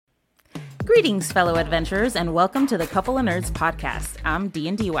Greetings, fellow adventurers, and welcome to the Couple of Nerds podcast. I'm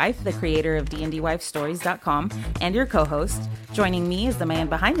D&D Wife, the creator of dndwifestories.com, and your co-host. Joining me is the man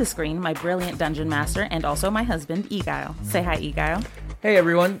behind the screen, my brilliant dungeon master, and also my husband, Egile. Say hi, Egile. Hey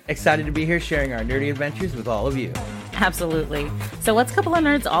everyone, excited to be here sharing our nerdy adventures with all of you. Absolutely. So what's Couple of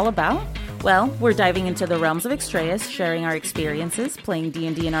Nerds all about? Well, we're diving into the realms of Extraeus, sharing our experiences, playing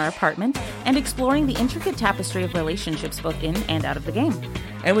D&D in our apartment, and exploring the intricate tapestry of relationships both in and out of the game.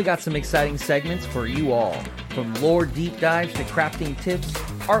 And we got some exciting segments for you all, from lore deep dives to crafting tips,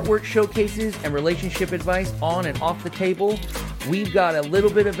 artwork showcases, and relationship advice on and off the table. We've got a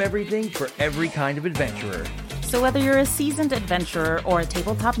little bit of everything for every kind of adventurer. So whether you're a seasoned adventurer or a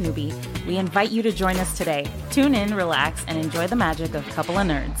tabletop newbie, we invite you to join us today. Tune in, relax, and enjoy the magic of Couple of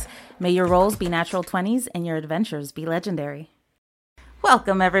Nerds. May your rolls be natural 20s and your adventures be legendary.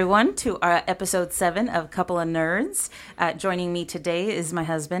 Welcome, everyone, to our episode 7 of Couple of Nerds. Joining me today is my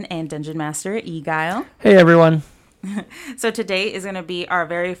husband and dungeon master, Egile. Hey, everyone. So today is going to be our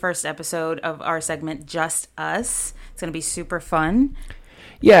very first episode of our segment, Just Us. It's going to be super fun.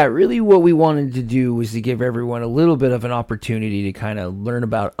 Yeah, really what we wanted to do was to give everyone a little bit of an opportunity to kind of learn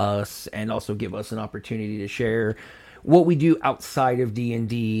about us and also give us an opportunity to share what we do outside of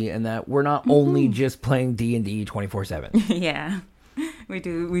D&D, and that we're not only just playing D&D 24/7. Yeah. We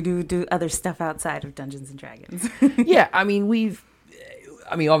do other stuff outside of Dungeons and Dragons. Yeah, I mean,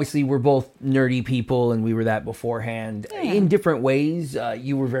 obviously we're both nerdy people, and we were that beforehand in different ways.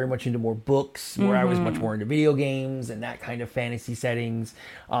 You were very much into more books, where I was much more into video games and that kind of fantasy settings.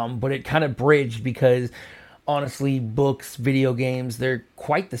 But it kind of bridged because, honestly, books, video games, they're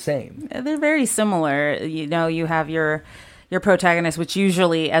quite the same. They're very similar. You know, you have your protagonist, which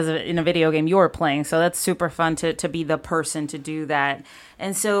usually, in a video game, you're playing. So that's super fun to be the person to do that.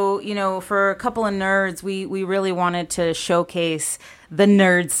 And so, you know, for a Couple of Nerds, we really wanted to showcase the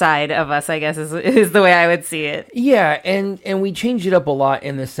nerd side of us, I guess, is the way I would see it. Yeah, and we changed it up a lot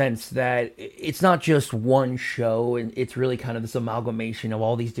in the sense that it's not just one show, and it's really kind of this amalgamation of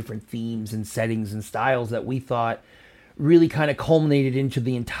all these different themes and settings and styles that we thought really kind of culminated into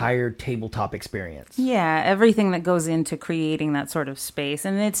the entire tabletop experience. Yeah, everything that goes into creating that sort of space.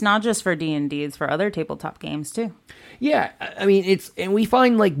 And it's not just for D&D, it's for other tabletop games too. Yeah, I mean, and we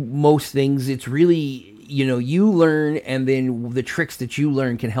find, like most things, it's really, you know, you learn, and then the tricks that you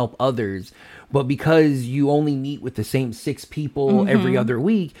learn can help others. But because you only meet with the same 6 people every other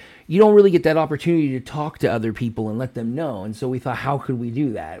week, you don't really get that opportunity to talk to other people and let them know. And so we thought, how could we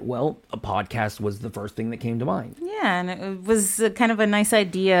do that? Well, a podcast was the first thing that came to mind. Yeah, and it was kind of a nice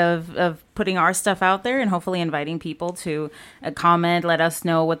idea of putting our stuff out there and hopefully inviting people to comment, let us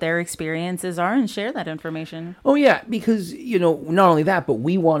know what their experiences are, and share that information. Oh, yeah, because, you know, not only that, but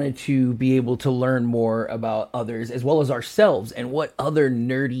we wanted to be able to learn more about others as well as ourselves and what other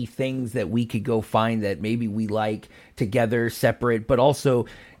nerdy things that we could go find that maybe we like together, separate, but also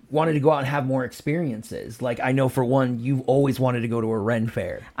wanted to go out and have more experiences. Like, I know for one, you've always wanted to go to a Ren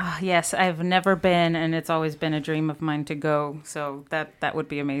fair. Yes, I've never been, and it's always been a dream of mine to go. So that would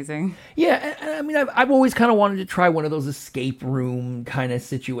be amazing. Yeah, I mean, I've always kind of wanted to try one of those escape room kind of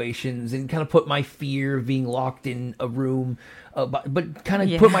situations and kind of put my fear of being locked in a room, but kind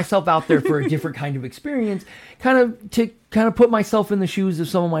of put myself out there for a different kind of experience, kind of put myself in the shoes of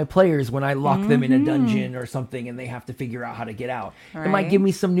some of my players when I lock them in a dungeon or something and they have to figure out how to get out. Right. It might give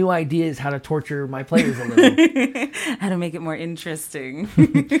me some new ideas how to torture my players a little. How to make it more interesting.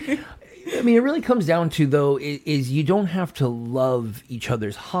 I mean, it really comes down to, though, is you don't have to love each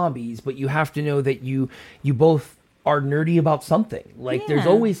other's hobbies, but you have to know that you both are nerdy about something. Like, there's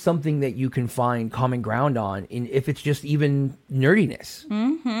always something that you can find common ground on, if it's just even nerdiness.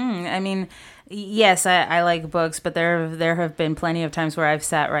 I mean, yes, I like books, but there have been plenty of times where I've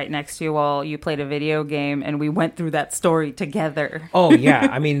sat right next to you while you played a video game and we went through that story together. Oh, yeah.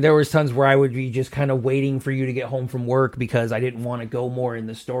 I mean, there was times where I would be just kind of waiting for you to get home from work because I didn't want to go more in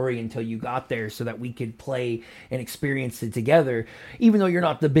the story until you got there so that we could play and experience it together. Even though you're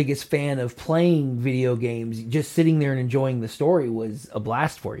not the biggest fan of playing video games, just sitting there and enjoying the story was a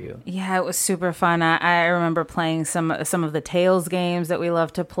blast for you. Yeah, it was super fun. I remember playing some of the Tales games that we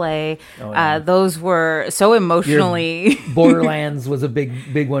love to play. Oh, yeah. Those were so emotionally. Borderlands was a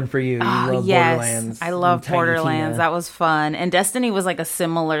big one for you. You love yes, Borderlands. I love Borderlands. That was fun. And Destiny was like a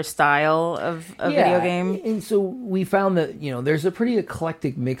similar style of video game. And so we found that, you know, there's a pretty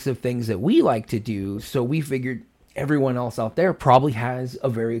eclectic mix of things that we like to do. So we figured, everyone else out there probably has a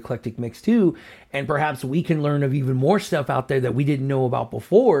very eclectic mix too. And perhaps we can learn of even more stuff out there that we didn't know about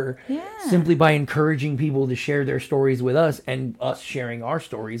before, simply by encouraging people to share their stories with us and us sharing our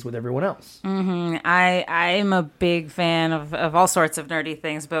stories with everyone else. I'm a big fan of all sorts of nerdy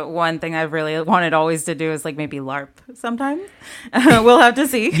things, but one thing I've really wanted always to do is like maybe LARP sometime. We'll have to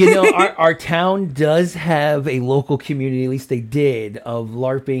see. You know, our town does have a local community, at least they did, of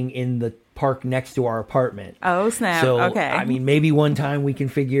LARPing in the park next to our apartment. Oh, snap. So, okay. I mean, maybe one time we can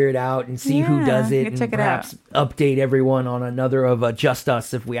figure it out and see who does it, and perhaps update everyone on another of Just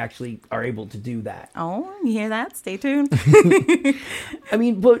Us if we actually are able to do that. Oh, you hear that? Stay tuned. I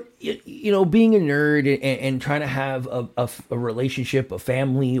mean, but, you know, being a nerd and trying to have a relationship, a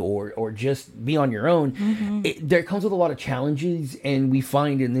family, or just be on your own, there comes with a lot of challenges. And we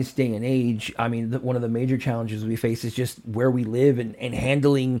find in this day and age, I mean, one of the major challenges we face is just where we live and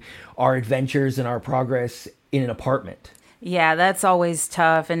handling our adventures and our progress in an apartment. Yeah, that's always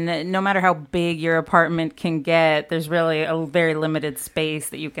tough. And no matter how big your apartment can get, there's really a very limited space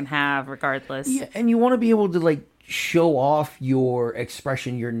that you can have regardless. Yeah, and you want to be able to like show off your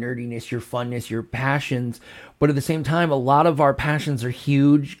expression, your nerdiness, your funness, your passions. But at the same time, a lot of our passions are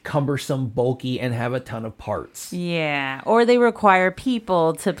huge, cumbersome, bulky, and have a ton of parts. Yeah, or they require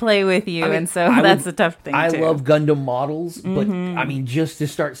people to play with you, and so that's a tough thing, I too. love Gundam models, but, I mean, just to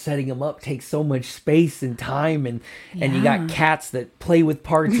start setting them up takes so much space and time, and you got cats that play with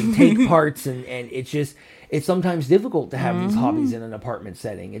parts and take parts, and it's sometimes difficult to have these hobbies in an apartment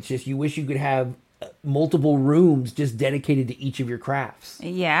setting. It's just, you wish you could have multiple rooms just dedicated to each of your crafts.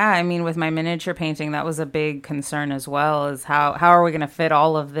 Yeah, I mean, with my miniature painting, that was a big concern as well, is how are we going to fit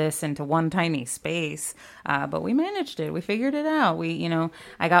all of this into one tiny space? But we managed it. We figured it out.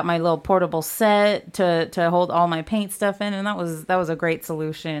 I got my little portable set to hold all my paint stuff in, and that was a great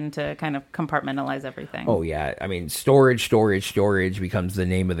solution to kind of compartmentalize everything. Oh yeah, I mean, storage becomes the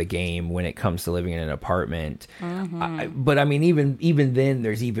name of the game when it comes to living in an apartment. But I mean, even then,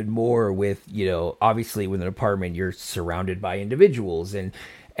 there's even more with, you know, obviously with an apartment, you're surrounded by individuals, and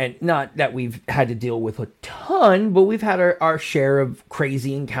not that we've had to deal with a ton, but we've had our share of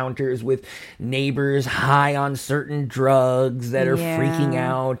crazy encounters with neighbors high on certain drugs that are freaking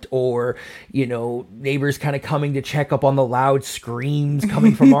out, or, you know, neighbors kind of coming to check up on the loud screams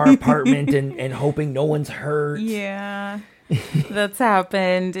coming from our apartment and hoping no one's hurt. Yeah. That's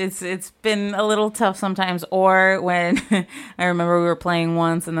happened. It's been a little tough sometimes. Or when I remember we were playing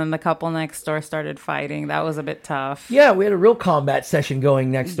once and then the couple next door started fighting. That was a bit tough. Yeah, we had a real combat session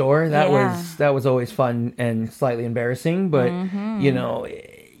going next door. That was always fun and slightly embarrassing, but you know,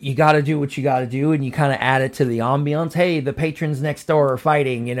 you got to do what you got to do, and you kind of add it to the ambiance. Hey, the patrons next door are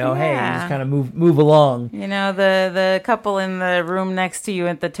fighting, you know. Hey, just kind of move along. You know, the couple in the room next to you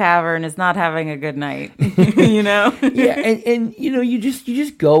at the tavern is not having a good night. You know. Yeah, and you know, you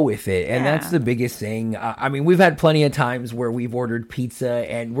just go with it, and that's the biggest thing. I mean, we've had plenty of times where we've ordered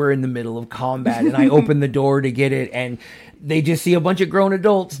pizza and we're in the middle of combat, and I open the door to get it, and they just see a bunch of grown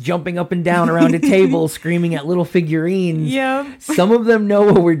adults jumping up and down around a table, screaming at little figurines. Yeah. Some of them know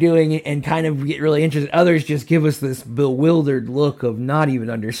what we're doing and kind of get really interested. Others just give us this bewildered look of not even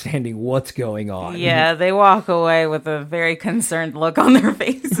understanding what's going on. Yeah, they walk away with a very concerned look on their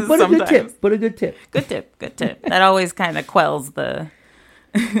faces. But sometimes. a good tip. Good tip. That always kind of quells the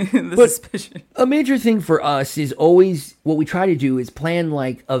suspicion. A major thing for us is always, what we try to do is plan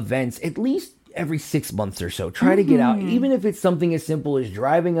like events at least every 6 months or so. Try to get out, even if it's something as simple as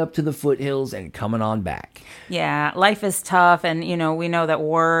driving up to the foothills and coming on back. Yeah, life is tough, and you know, we know that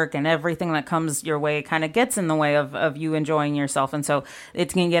work and everything that comes your way kind of gets in the way of you enjoying yourself, and so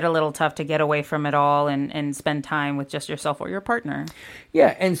it can get a little tough to get away from it all and spend time with just yourself or your partner.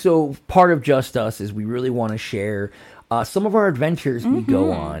 Yeah, and so part of Just Us is we really want to share some of our adventures we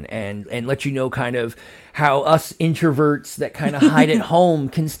go on, and let you know kind of how us introverts that kind of hide at home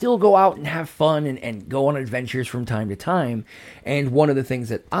can still go out and have fun and go on adventures from time to time. And one of the things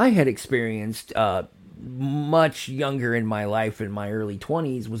that I had experienced much younger in my life, in my early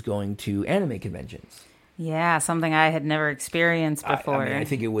 20s, was going to anime conventions. Yeah, something I had never experienced before. I mean, I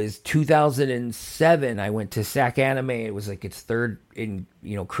think it was 2007. I went to SAC Anime. It was like its third in,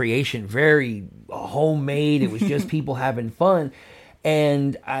 you know, creation, very homemade. It was just people having fun.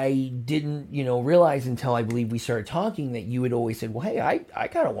 And I didn't, you know, realize until I believe we started talking that you had always said, well, hey, I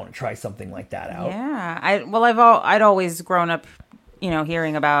kind of want to try something like that out. Yeah. I'd always grown up, you know,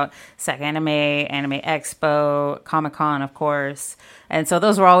 hearing about SAC Anime, Anime Expo, Comic-Con, of course. And so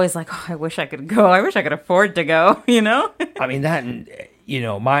those were always like, oh, I wish I could go. I wish I could afford to go, you know? I mean, that, you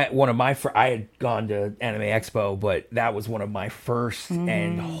know, I had gone to Anime Expo, but that was one of my first,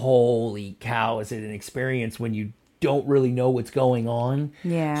 and holy cow, is it an experience when you don't really know what's going on.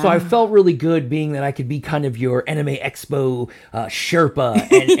 Yeah. So I felt really good being that I could be kind of your Anime Expo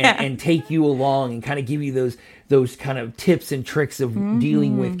Sherpa and take you along and kind of give you those kind of tips and tricks of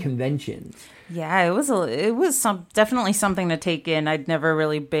dealing with conventions. Yeah, it was definitely something to take in. I'd never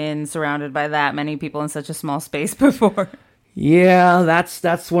really been surrounded by that many people in such a small space before. Yeah,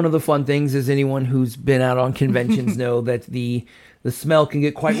 that's one of the fun things, as anyone who's been out on conventions know, that the smell can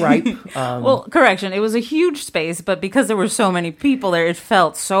get quite ripe. Well, correction, it was a huge space, but because there were so many people there, it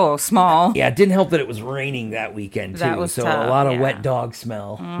felt so small. Yeah, it didn't help that it was raining that weekend, too. That was so tough, a lot of wet dog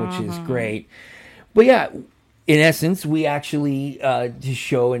smell, which is great. But yeah, in essence, we actually, to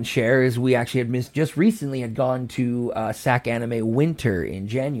show and share, is we actually had just recently had gone to SAC Anime Winter in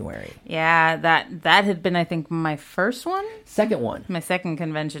January. Yeah, that had been, I think, my first one? Second one. My second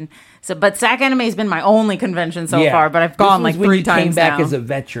convention. But SAC Anime has been my only convention so far, but I've gone like 3 times now. Came back as a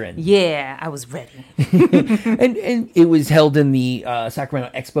veteran. Yeah, I was ready. and it was held in the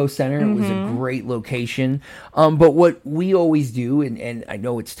Sacramento Expo Center. It was a great location. But what we always do, and I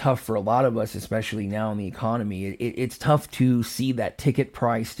know it's tough for a lot of us, especially now in the economy, it's tough to see that ticket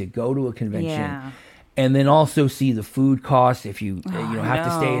price to go to a convention. Yeah. And then also see the food costs. If you have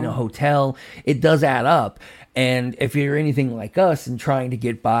to stay in a hotel, it does add up. And if you're anything like us and trying to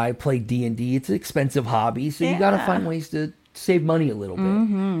get by, play D&D, it's an expensive hobby. So you got to find ways to save money a little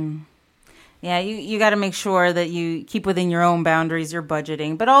bit. Yeah, you got to make sure that you keep within your own boundaries, your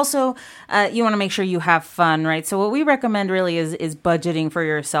budgeting, but also you want to make sure you have fun, right? So what we recommend really is budgeting for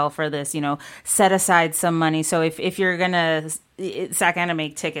yourself for this, set aside some money. So if you're going to, SAC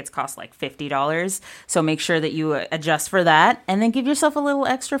Anime tickets cost like $50. So make sure that you adjust for that and then give yourself a little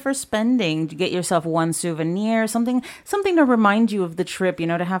extra for spending. Get yourself one souvenir, something to remind you of the trip,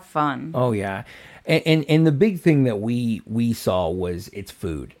 to have fun. Oh, yeah. And the big thing that we saw was it's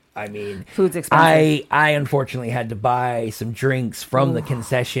food. I mean, food's expensive. I unfortunately had to buy some drinks from the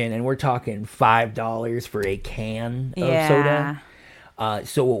concession, and we're talking $5 for a can of soda.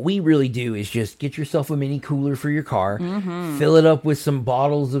 So what we really do is just get yourself a mini cooler for your car, fill it up with some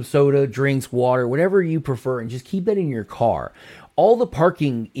bottles of soda, drinks, water, whatever you prefer, and just keep that in your car. All the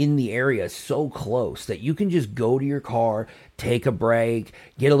parking in the area is so close that you can just go to your car, take a break,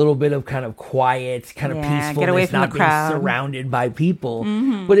 get a little bit of kind of quiet, kind of peacefulness, get away from not the crowd. being surrounded by people.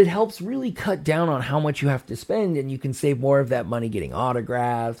 But it helps really cut down on how much you have to spend, and you can save more of that money getting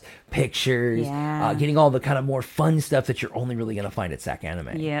autographs, pictures, getting all the kind of more fun stuff that you're only really going to find at SAC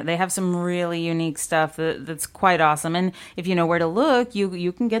Anime. Yeah, they have some really unique stuff that's quite awesome. And if you know where to look,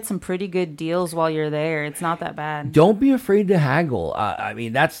 you can get some pretty good deals while you're there. It's not that bad. Don't be afraid to haggle. I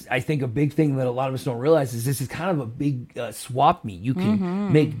mean, that's, I think, a big thing that a lot of us don't realize is this is kind of a big swap meet. You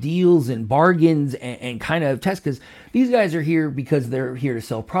can make deals and bargains and kind of test, because these guys are here because they're here to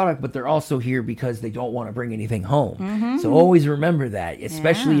sell product, but they're also here because they don't want to bring anything home. So always remember that,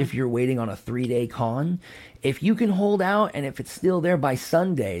 especially if you're waiting on a 3-day con. If you can hold out, and if it's still there by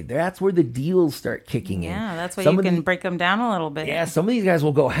Sunday, that's where the deals start kicking in. Yeah, that's where you can break them down a little bit. Yeah, some of these guys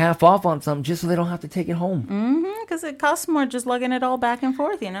will go half off on something just so they don't have to take it home. Because it costs more just lugging it all back and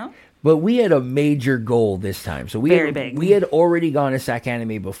forth, But we had a major goal this time. So we Very big. We had already gone to SAC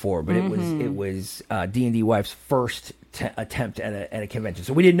Anime before, but it was D&D Wife's first attempt at a convention.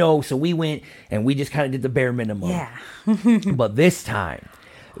 So we didn't know, so we went and we just kind of did the bare minimum. Yeah. But this time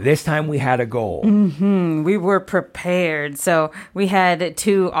we had a goal. We were prepared. So we had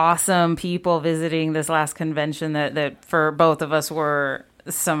 2 awesome people visiting this last convention that for both of us were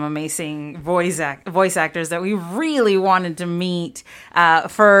some amazing voice actors that we really wanted to meet.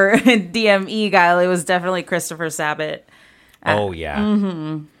 For DME Guile, it was definitely Christopher Sabat. Oh, yeah.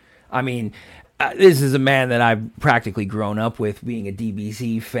 I mean, this is a man that I've practically grown up with, being a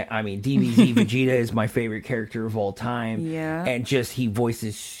DBZ fan. I mean, DBZ Vegeta is my favorite character of all time. Yeah. And just, he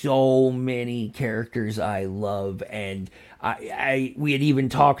voices so many characters I love. And we had even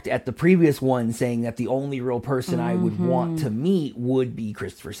talked at the previous one saying that the only real person I would want to meet would be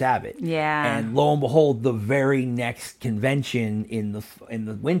Christopher Sabat. Yeah. And lo and behold, the very next convention in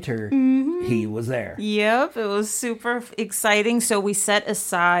the winter, he was there. Yep, it was super exciting. So we set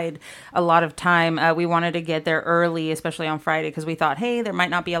aside a lot of time. We wanted to get there early, especially on Friday, because we thought, hey, there might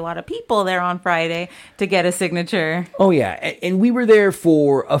not be a lot of people there on Friday to get a signature. Oh, yeah. And we were there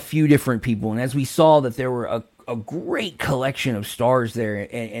for a few different people. And as we saw that there were a great collection of stars there,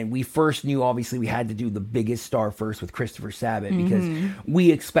 and we first knew, obviously, we had to do the biggest star first with Christopher Sabat, because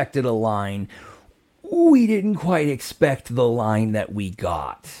we expected a line. We didn't quite expect the line that we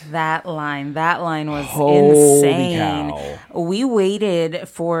got. That line was Holy insane. cow. We waited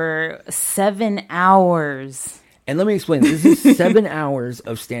for 7 hours. And let me explain. This is 7 hours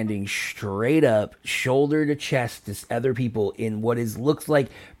of standing straight up, shoulder to chest to other people in what looks like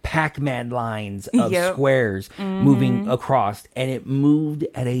Pac-Man lines of squares moving across. And it moved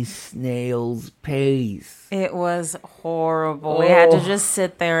at a snail's pace. It was horrible. We had to just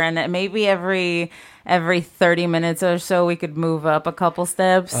sit there, and maybe every 30 minutes or so we could move up a couple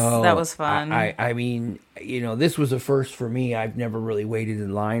steps. That was fun. I mean, this was a first for me. I've never really waited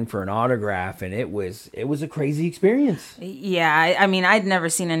in line for an autograph, and it was a crazy experience. Yeah, I mean, I'd never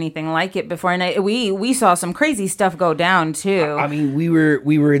seen anything like it before, and we saw some crazy stuff go down too. I mean, we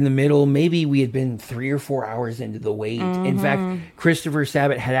were in the middle. Maybe we had been 3 or 4 hours into the wait. In fact, Christopher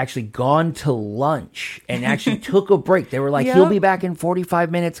Sabat had actually gone to lunch and actually took a break. They were like, he'll be back in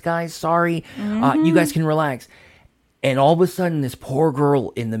 45 minutes, guys. Sorry. You guys can relax. And all of a sudden, this poor girl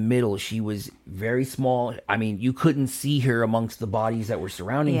in the middle, she was very small. I mean, you couldn't see her amongst the bodies that were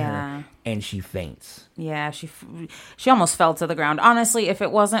surrounding her, and she faints. Yeah, she almost fell to the ground. Honestly, if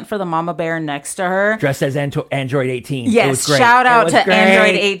it wasn't for the mama bear next to her. Dressed as Android 18. Yes, it was great. Shout out to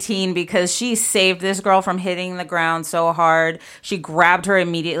Android 18 because she saved this girl from hitting the ground so hard. She grabbed her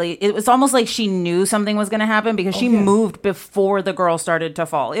immediately. It was almost like she knew something was going to happen because she moved before the girl started to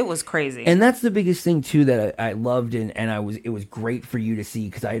fall. It was crazy. And that's the biggest thing, too, that I loved and it was great for you to see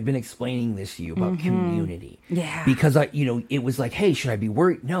because I had been explaining this to you about community. Yeah. Because, it was like, hey, should I be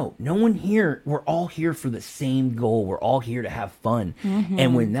worried? No one here. We're all here for the same goal. We're all here to have fun.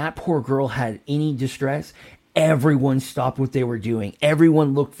 And when that poor girl had any distress, everyone stopped what they were doing.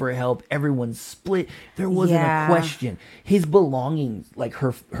 Everyone looked for help. Everyone split. There wasn't a question. His belongings, like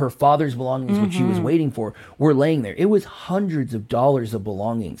her father's belongings, which she was waiting for, were laying there. It was hundreds of dollars of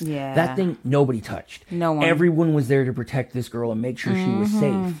belongings. Yeah. That thing, nobody touched. No one. Everyone was there to protect this girl and make sure she was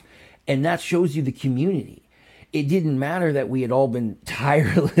safe. And that shows you the community. It didn't matter that we had all been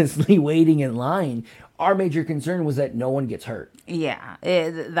tirelessly waiting in line. Our major concern was that no one gets hurt. Yeah,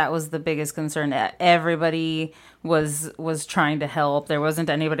 that was the biggest concern. Everybody was trying to help. There wasn't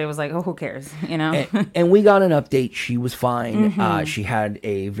anybody who was like, oh, who cares, And we got an update. She was fine. She had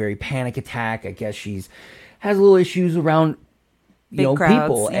a very panic attack. I guess has little issues around crowds,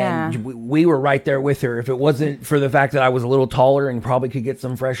 people. And we were right there with her. If it wasn't for the fact that I was a little taller and probably could get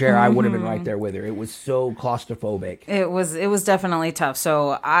some fresh air, I would have been right there with her. It was so claustrophobic. It was definitely tough.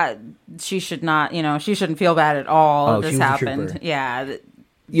 So she should not, she shouldn't feel bad at all. This happened. Yeah.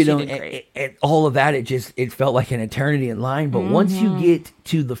 And all of that, it felt like an eternity in line. But once you get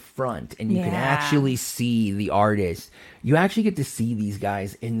to the front and you can actually see the artist, you actually get to see these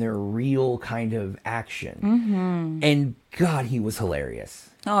guys in their real kind of action. And God, he was hilarious.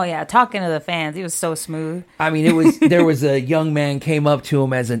 Oh yeah, talking to the fans, he was so smooth. I mean, there was a young man came up to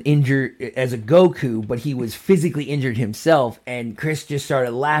him as a Goku, but he was physically injured himself, and Chris just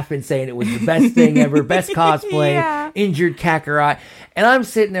started laughing, saying it was the best thing ever, best cosplay, injured Kakarot, and I'm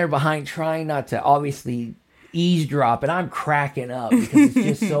sitting there behind trying not to obviously eavesdrop, and I'm cracking up because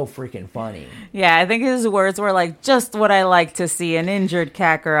it's just so freaking funny. Yeah, I think his words were like, just what I like to see, an injured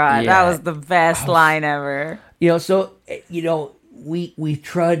Kakarot. That was the best line ever. We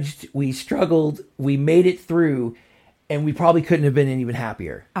trudged, we struggled, we made it through, and we probably couldn't have been even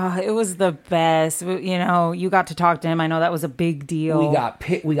happier. It was the best. You got to talk to him. I know that was a big deal.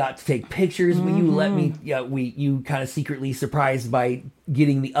 We got to take pictures. You let me. You kind of secretly surprised by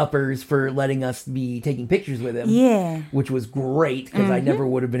getting the uppers for letting us be taking pictures with him. Yeah, which was great because I never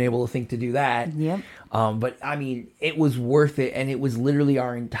would have been able to think to do that. Yep. But I mean, it was worth it, and it was literally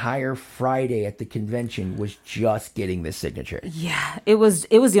our entire Friday at the convention was just getting this signature. Yeah, it was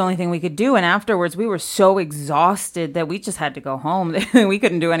the only thing we could do, and afterwards we were so exhausted that we just had to go home. We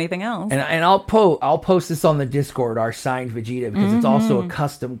couldn't do anything else. And I'll post this on the Discord, our signed Vegeta, because it's also a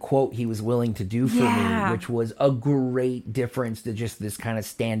custom quote he was willing to do for me, which was a great difference to just this kind of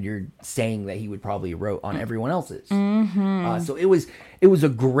standard saying that he would probably wrote on everyone else's. So it was a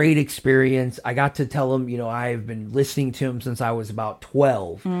great experience. I got to tell him, I've been listening to him since I was about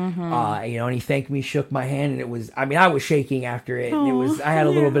 12. And he thanked me, shook my hand, and I was shaking after it. And I had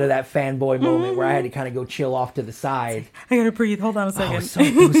a little bit of that fanboy moment where I had to kind of go chill off to the side. I gotta breathe. Hold on a second.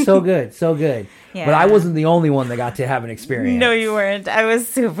 It was so good, so good. Yeah. But I wasn't the only one that got to have an experience. No, you weren't. I was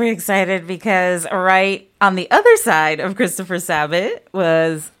super excited because right on the other side of Christopher Sabat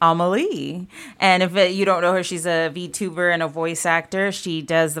was Amelie. And if you don't know her, she's a VTuber and a voice actor. She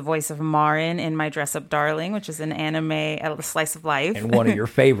does the voice of Marin in My Dress Up Darling, which is an anime, a slice of life. And one of your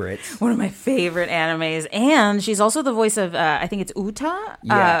favorites. One of my favorite animes. And she's also the voice of, I think it's Uta.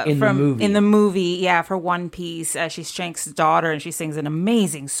 In the movie. In the movie, for One Piece. She's Shank's daughter, and she sings an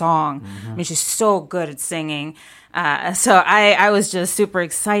amazing song. I mean, she's so good at singing. So I was just super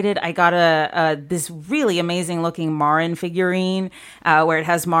excited. I got this really amazing looking Marin figurine where it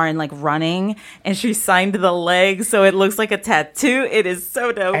has Marin like running, and she signed the leg so it looks like a tattoo. It is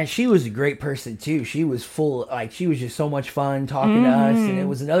so dope. And she was a great person too. She was full, like she was just so much fun talking to us, and it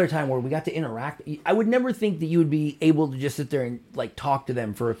was another time where we got to interact. I would never think that you would be able to just sit there and like talk to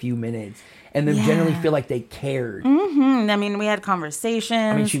them for a few minutes and then generally feel like they cared. I mean, we had conversations.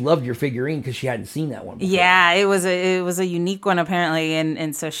 I mean, she loved your figurine because she hadn't seen that one before. Yeah, it was a unique one apparently,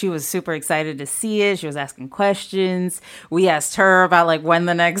 and so she was super excited to see it. She was asking questions. We asked her about like when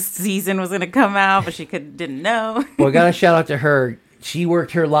the next season was going to come out, but she didn't know. Well, I got to shout out to her. She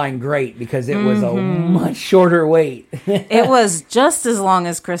worked her line great because it was a much shorter wait. It was just as long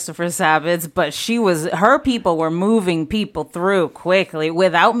as Christopher Sabat's, but her people were moving people through quickly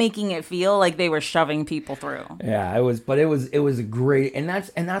without making it feel like they were shoving people through. Yeah, it was a great, and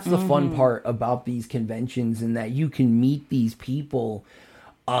that's the fun part about these conventions, and that you can meet these people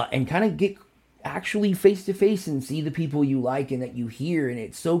and kind of get actually face to face and see the people you like and that you hear. And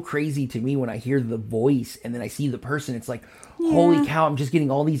it's so crazy to me when I hear the voice and then I see the person. It's like, holy cow, I'm just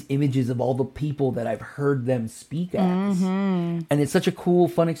getting all these images of all the people that I've heard them speak as. And it's such a cool,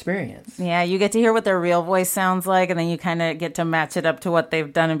 fun experience. Yeah, you get to hear what their real voice sounds like, and then you kind of get to match it up to what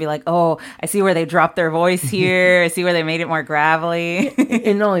they've done and be like, oh, I see where they dropped their voice here. I see where they made it more gravelly.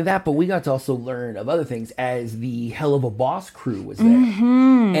 And not only that, but we got to also learn of other things as the Hell of a Boss crew was there.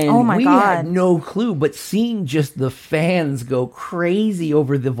 And oh my God. had no clue, but seeing just the fans go crazy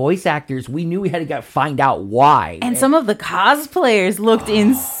over the voice actors, we knew we had to find out why. And some of the cosplayers looked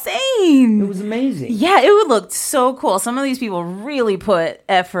insane. It was amazing. Yeah, it looked so cool. Some of these people really put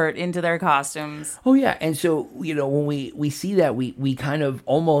effort into their costumes. Oh yeah, and so when we see that, we kind of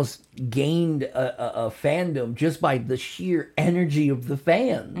almost gained a fandom just by the sheer energy of the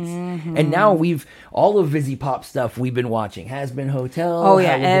fans. And now all of Vizzy Pop stuff we've been watching has been Hotel. Oh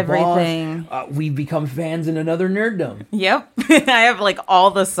yeah, everything. We've become fans in another nerddom. Yep. I have like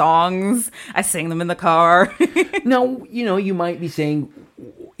all the songs. I sing them in the car. Now, you might be saying,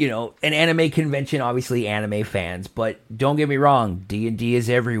 an anime convention, obviously anime fans, but don't get me wrong, D&D is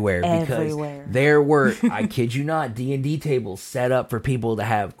everywhere. Because there were, I kid you not, D&D tables set up for people to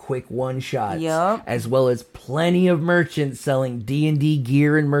have quick one-shots. Yep. As well as plenty of merchants selling D&D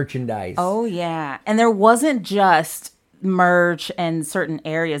gear and merchandise. Oh, yeah. And there wasn't just merch and certain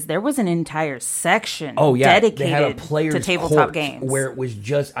areas. There was an entire section dedicated they had a player's to tabletop court games where it was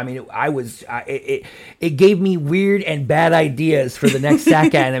just, it gave me weird and bad ideas for the next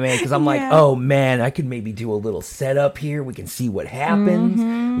SAC anime, because I'm like, oh man, I could maybe do a little setup here. We can see what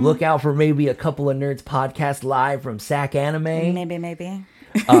happens. Look out for maybe a Couple of Nerds podcast live from SAC anime. Maybe.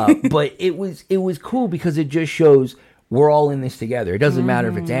 But it was cool because it just shows we're all in this together. It doesn't matter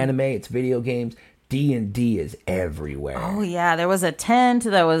if it's anime, it's video games. D&D is everywhere. Oh, yeah. There was a tent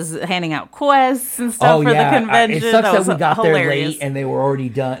that was handing out quests and stuff for the convention. It sucks that we got there late and they were already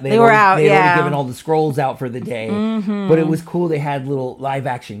done. They were out, They had already given all the scrolls out for the day. But it was cool. They had little live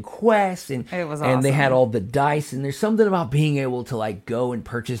action quests and it was and they awesome. had all the dice. And there's something about being able to like go and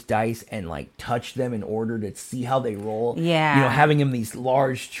purchase dice and like touch them in order to see how they roll. Yeah. Having them these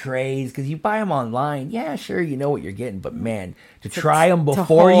large trays, because you buy them online. Yeah, sure, you know what you're getting. But man, to try them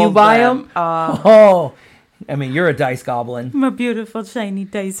before you buy them. Oh, I mean, you're a dice goblin. My beautiful shiny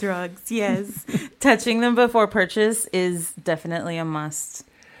dice rugs, yes. Touching them before purchase is definitely a must.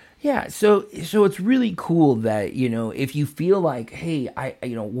 Yeah, so it's really cool that, if you feel like, hey,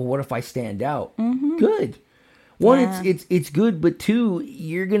 what if I stand out? Good. One, it's good, but two,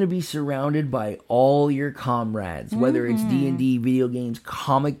 you're going to be surrounded by all your comrades, whether it's D&D, video games,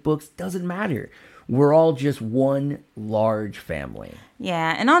 comic books, doesn't matter. We're all just one large family.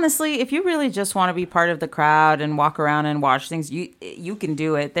 Yeah, and honestly, if you really just want to be part of the crowd and walk around and watch things, you can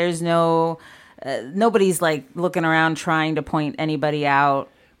do it. There's nobody's like looking around trying to point anybody out.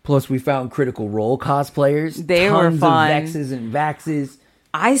 Plus, we found Critical Role cosplayers. They were fun. Tons of Vexes and Vaxes.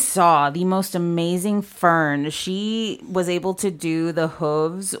 I saw the most amazing Fern. She was able to do the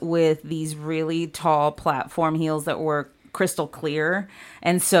hooves with these really tall platform heels that were crystal clear,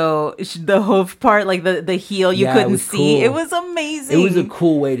 and so the hoof part, like the heel, you couldn't see. Cool. It was amazing. It was a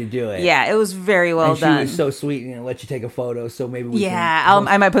cool way to do it. Yeah, it was very well done. She was so sweet and let you take a photo. So maybe we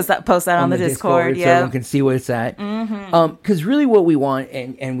I might post that on the Discord. So everyone can see what it's at. Because really, what we want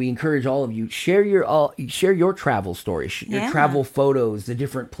and we encourage all of you, share your travel stories, your travel photos, the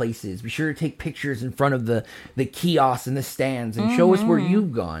different places. Be sure to take pictures in front of the kiosks and the stands and show us where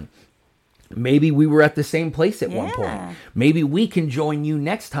you've gone. Maybe we were at the same place at one point. Maybe we can join you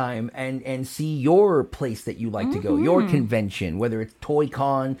next time and see your place that you like to go, your convention, whether it's Toy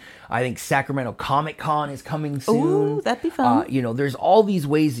Con. I think Sacramento Comic Con is coming soon. Ooh, that'd be fun. There's all these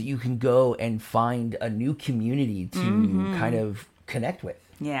ways that you can go and find a new community to kind of connect with.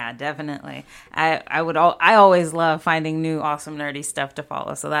 Yeah, definitely. I always love finding new awesome nerdy stuff to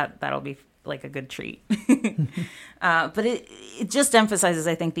follow, so that'll be like a good treat. But it just emphasizes,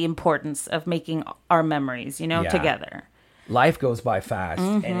 I think, the importance of making our memories, together. Life goes by fast,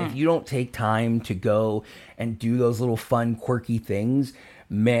 and if you don't take time to go and do those little fun, quirky things,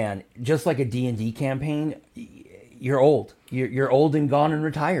 man, just like a D&D campaign, you're old. You're old and gone and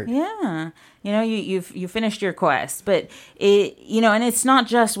retired. Yeah. You finished your quest, but and it's not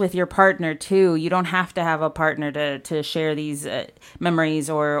just with your partner too. You don't have to have a partner to share these memories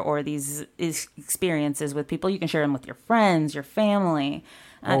or these experiences with people. You can share them with your friends, your family.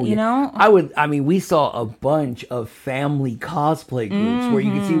 We saw a bunch of family cosplay groups where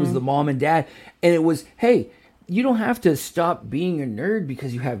you could see it was the mom and dad, and it was, hey, you don't have to stop being a nerd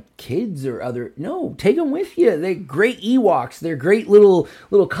because you have kids or other. No, take them with you. They're great Ewoks. They're great little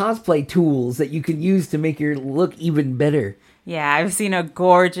cosplay tools that you can use to make your look even better. Yeah, I've seen a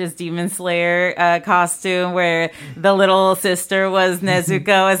gorgeous Demon Slayer costume where the little sister was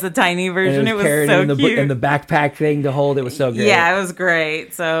Nezuko as the tiny version. It was so cute. And the backpack thing to hold, it was so great. Yeah, it was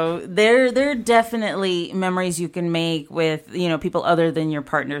great. So there are definitely memories you can make with, people other than your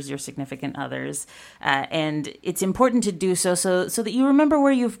partners, your significant others. And it's important to do so that you remember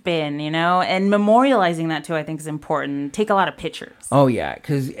where you've been, and memorializing that too, I think, is important. Take a lot of pictures. Oh, yeah,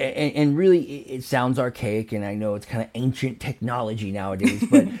 because and really it sounds archaic, and I know it's kind of ancient technology nowadays,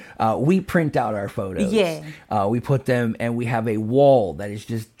 but we print out our photos. Yeah. We put them, and we have a wall that is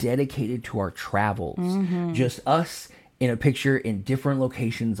just dedicated to our travels. Just us in a picture in different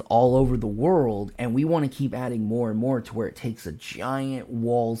locations all over the world, and we want to keep adding more and more to where it takes a giant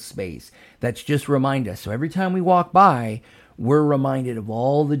wall space that's just remind us. So every time we walk by, we're reminded of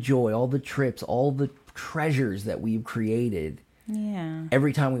all the joy, all the trips, all the treasures that we've created. Yeah.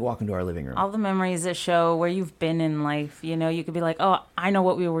 Every time we walk into our living room. All the memories that show where you've been in life. You could be like, oh, I know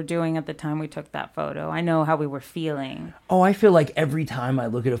what we were doing at the time we took that photo. I know how we were feeling. Oh, I feel like every time I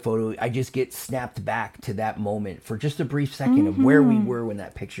look at a photo, I just get snapped back to that moment for just a brief second of where we were when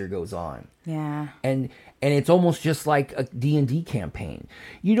that picture goes on. Yeah. And it's almost just like a D&D campaign.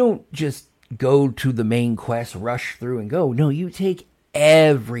 You don't just go to the main quest, rush through and go. No, you take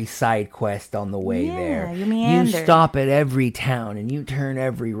every side quest on the way there. You stop at every town and you turn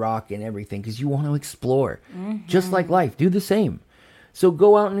every rock and everything because you want to explore. Just like life, do the same. So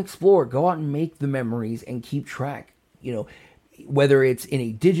go out and explore, go out and make the memories and keep track. Whether it's in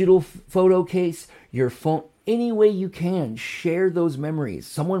a digital photo case, your phone, any way you can, share those memories.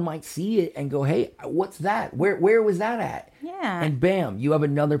 Someone might see it and go, hey, what's that? Where was that at? Yeah. And bam, you have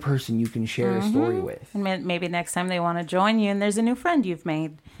another person you can share a story with. And maybe next time they want to join you and there's a new friend you've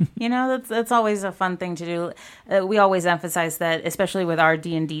made. That's always a fun thing to do. We always emphasize that, especially with our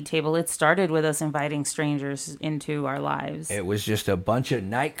D&D table, it started with us inviting strangers into our lives. It was just a bunch of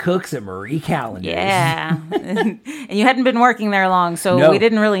night cooks at Marie Callender's. Yeah. And you hadn't been working there long, so we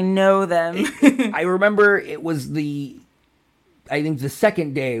didn't really know them. I remember it was I think the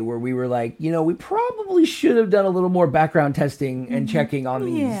second day where we were like, we probably should have done a little more background testing and checking on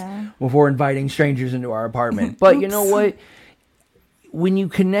these before inviting strangers into our apartment. But you know what? When you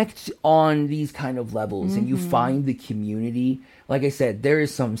connect on these kind of levels and you find the community, like I said, there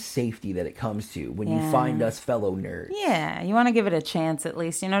is some safety that it comes to when you find us fellow nerds. Yeah, you want to give it a chance at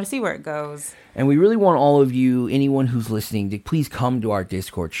least, to see where it goes. And we really want all of you, anyone who's listening, to please come to our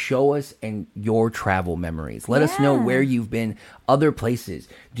Discord. Show us your travel memories. Let us know where you've been, other places.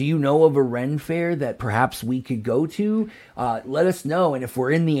 Do you know of a Ren fair that perhaps we could go to? Let us know. And if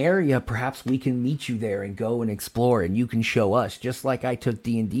we're in the area, perhaps we can meet you there and go and explore. And you can show us, just like I took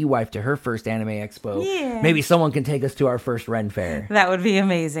D&D wife to her first anime expo. Yeah. Maybe someone can take us to our first Ren fair. That would be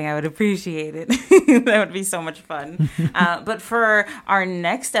amazing. I would appreciate it. That would be so much fun. But for our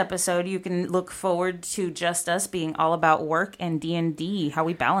next episode, you can look forward to just us being all about work and D&D, how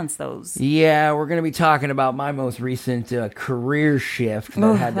we balance those. Yeah, we're going to be talking about my most recent career shift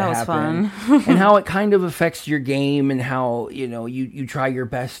that had to happen. Fun. And how it kind of affects your game and how, you try your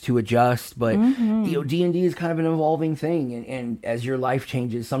best to adjust. But, D&D is kind of an evolving thing. And as your life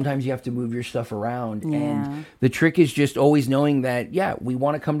changes, sometimes you have to move your stuff around. Yeah. And the trick is just always knowing knowing that, yeah, we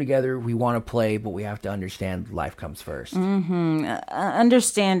want to come together, we want to play, but we have to understand life comes first.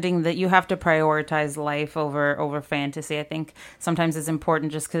 Understanding that you have to prioritize life over fantasy. I think sometimes it's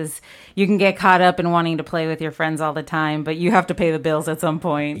important just because you can get caught up in wanting to play with your friends all the time, but you have to pay the bills at some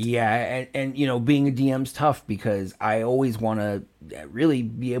point. Yeah, and you know, being a DM's tough because I always want to really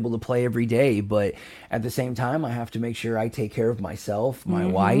be able to play every day, but at the same time I have to make sure I take care of myself, my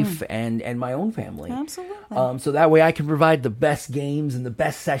wife, and my own family. Absolutely. So that way I can provide the best games and the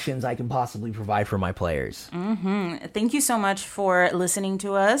best sessions I can possibly provide for my players. Thank you so much for listening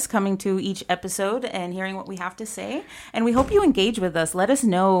to us, coming to each episode and hearing what we have to say. And we hope you engage with us. Let us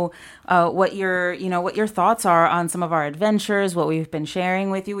know what your thoughts are on some of our adventures, what we've been sharing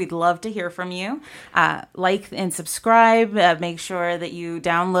with you. We'd love to hear from you. Like and subscribe. Make sure that you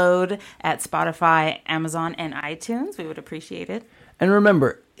download at Spotify, Amazon, and iTunes. We would appreciate it. And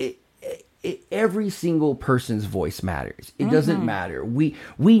remember, every single person's voice matters. It doesn't matter. We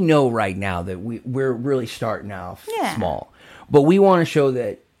know right now that we're really starting off small, but we want to show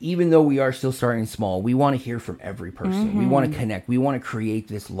that even though we are still starting small, we want to hear from every person. We want to connect. We want to create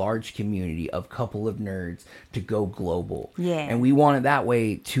this large community of Couple of Nerds to go global. Yeah. And we want it that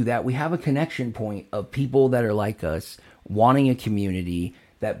way to that we have a connection point of people that are like us, wanting a community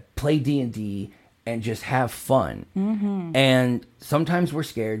that play D&D and just have fun. And sometimes we're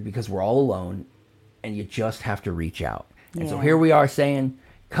scared because we're all alone and you just have to reach out. And so here we are saying,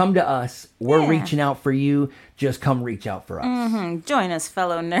 come to us. We're reaching out for you. Just come reach out for us. Join us,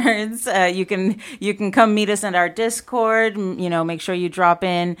 fellow nerds. You can come meet us in our Discord. Make sure you drop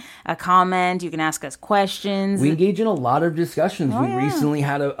in a comment. You can ask us questions. We engage in a lot of discussions. We recently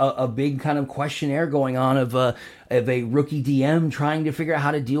had a big kind of questionnaire going on of a rookie DM trying to figure out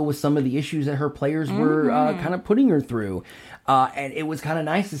how to deal with some of the issues that her players were kind of putting her through. And it was kind of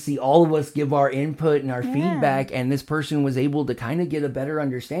nice to see all of us give our input and our feedback, and this person was able to kind of get a better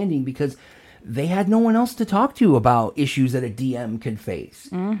understanding because they had no one else to talk to about issues that a DM can face.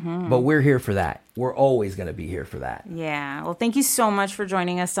 But we're here for that. We're always going to be here for that. Yeah. Well, thank you so much for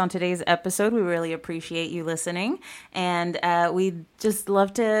joining us on today's episode. We really appreciate you listening. And we'd just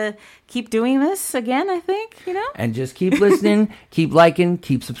love to keep doing this again, I think, And just keep listening, keep liking,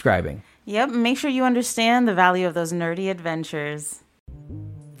 keep subscribing. Yep, make sure you understand the value of those nerdy adventures.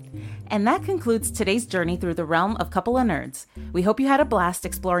 And that concludes today's journey through the realm of Couple of Nerds. We hope you had a blast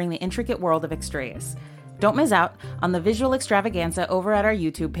exploring the intricate world of Extraeus. Don't miss out on the visual extravaganza over at our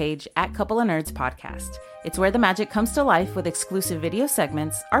YouTube page at Couple of Nerds Podcast. It's where the magic comes to life with exclusive video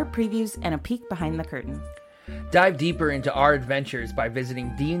segments, art previews, and a peek behind the curtain. Dive deeper into our adventures by visiting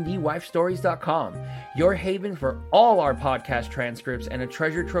dndwifestories.com, your haven for all our podcast transcripts and a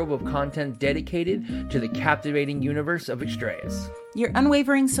treasure trove of content dedicated to the captivating universe of Extraeus. Your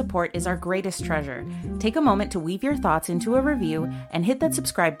unwavering support is our greatest treasure. Take a moment to weave your thoughts into a review and hit that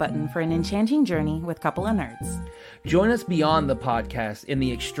subscribe button for an enchanting journey with Couple of Nerds. Join us beyond the podcast in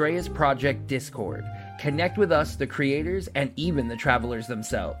the Extraeus Project Discord. Connect with us, the creators, and even the travelers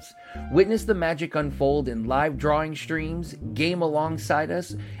themselves. Witness the magic unfold in live drawing streams, game alongside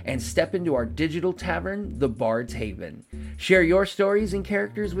us, and step into our digital tavern, the Bard's Haven. Share your stories and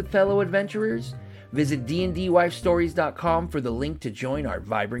characters with fellow adventurers. Visit dndwifestories.com for the link to join our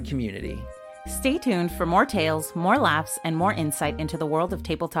vibrant community. Stay tuned for more tales, more laughs, and more insight into the world of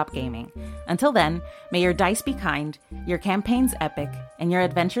tabletop gaming. Until then, may your dice be kind, your campaigns epic, and your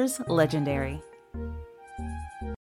adventures legendary.